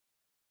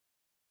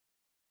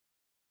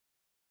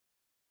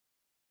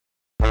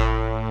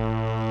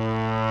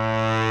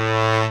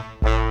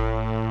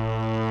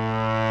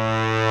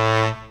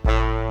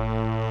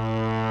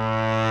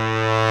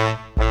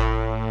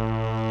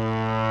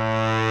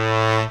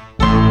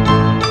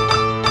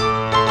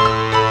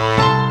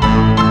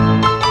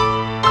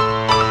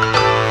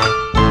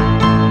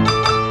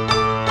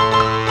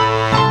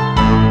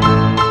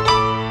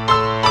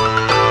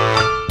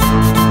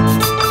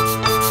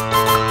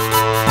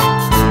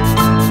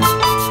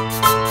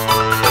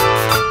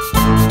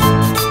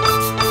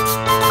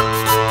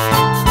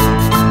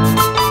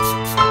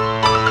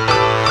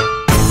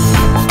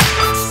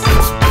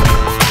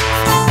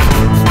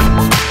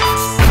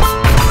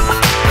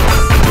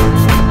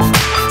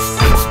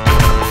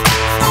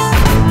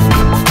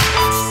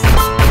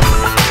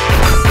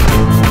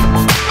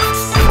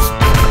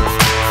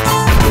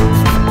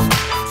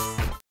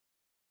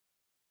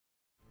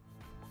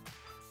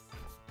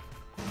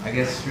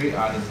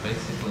art is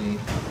basically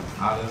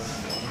artists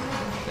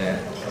that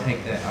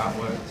take their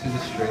artwork to the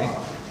street,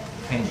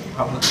 paint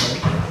publicly.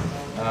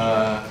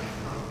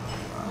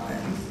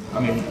 I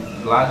mean,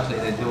 largely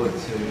they do it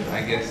to,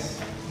 I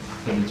guess,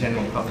 for the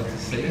general public to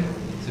see,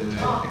 to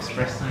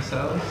express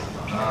themselves,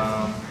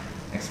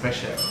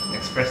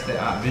 express their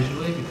art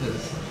visually,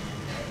 because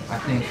I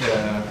think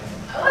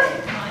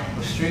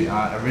with street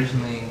art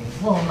originally,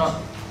 well, not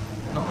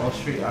all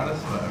street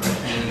artists, but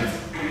originally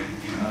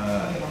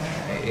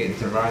it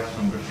derives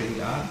from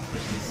graffiti art,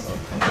 which is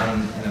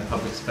done in a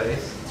public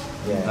space.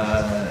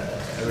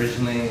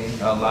 Originally,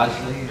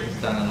 largely, it was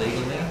done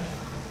illegally.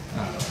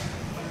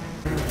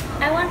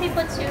 I want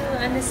people to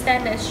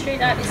understand that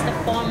street art is the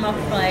form of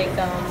like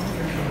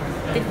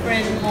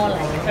different, more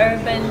like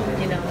urban,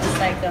 you know, it's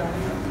like a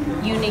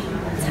unique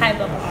type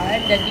of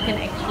art that you can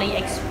actually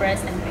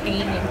express and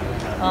paint it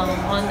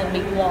on the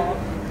big wall.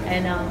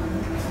 And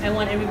I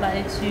want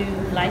everybody to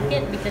like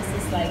it because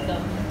it's like,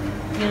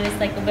 you know, it's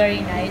like a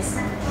very nice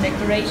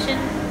decoration,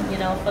 you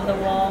know, for the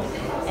wall,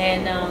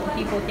 and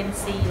people can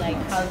see like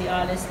how the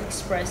artist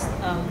expressed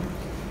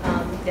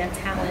their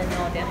talent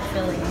or their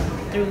feeling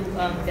through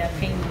their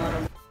painting on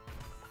it.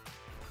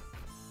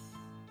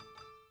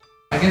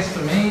 I guess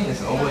for me,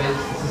 it's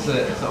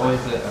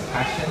always a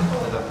passion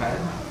that I've had.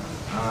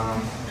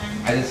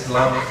 I just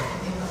love.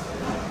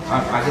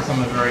 I guess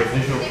I'm a very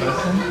visual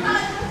person,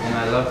 and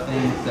I love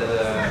things that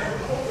are.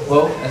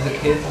 Well, as a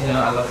kid, you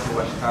know, I love to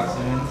watch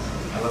cartoons.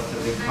 I love to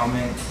read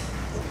comics.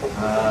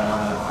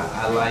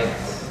 I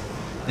liked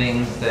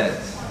things that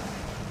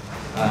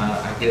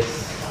I guess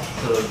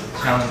sort of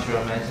challenge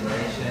your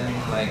imagination.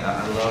 Like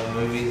I love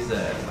movies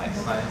that like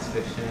science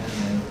fiction,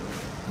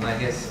 and I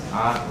guess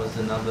art was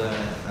another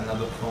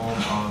form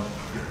of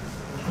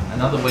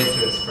another way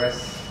to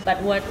express.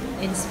 But what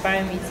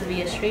inspired me to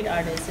be a street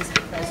artist is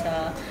because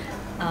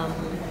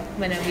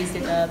when I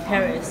visited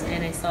Paris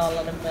and I saw a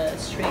lot of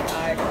street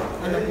art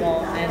on the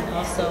wall, and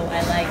also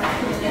I like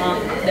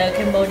the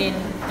Cambodian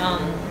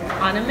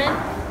ornament.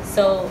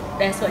 So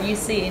that's what you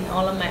see in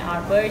all of my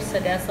artwork. So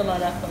there's a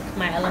lot of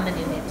my element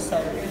in it. So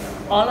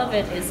all of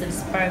it is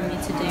inspiring me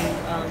to do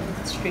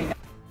street art.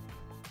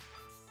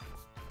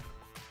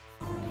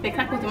 ពេលខ្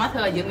លះគូចំណាត់ធ្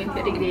វើឲ្យយើងមានភា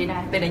ពរីករាយដែ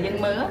រពេលដែលយើង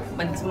មើល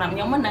មិនសម្រាប់ខ្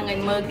ញុំហ្នឹងឯ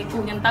ងមើលគេគូ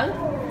ខ្ញុំទៅ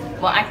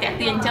បើអាចតាក់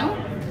ទាញអញ្ចឹង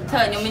ធ្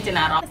វើឲ្យខ្ញុំមានចំ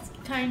ណារអារម្មណ៍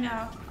Kind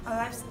of a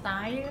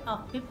lifestyle of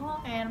people,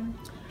 and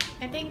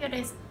I think it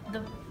is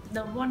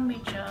the one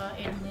major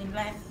in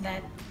life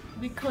that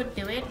we could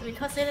do it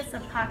because it is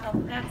a part of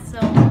that. So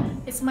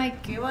it might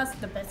give us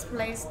the best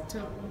place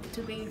to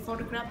be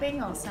photographing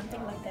or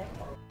something like that.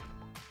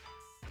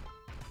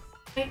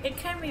 It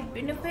can be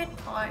benefit,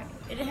 or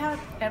it has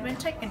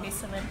advantage and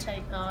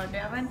disadvantage. The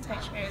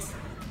advantage is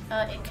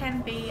it can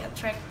be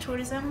attract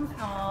tourism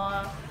or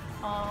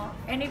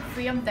any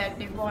film that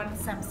they want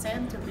some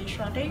sense to be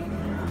shooting.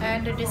 And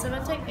the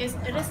disadvantage is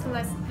it is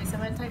less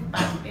disadvantage,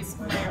 but it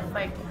may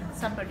affect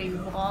somebody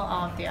wall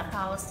of their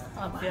house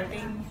or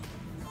building.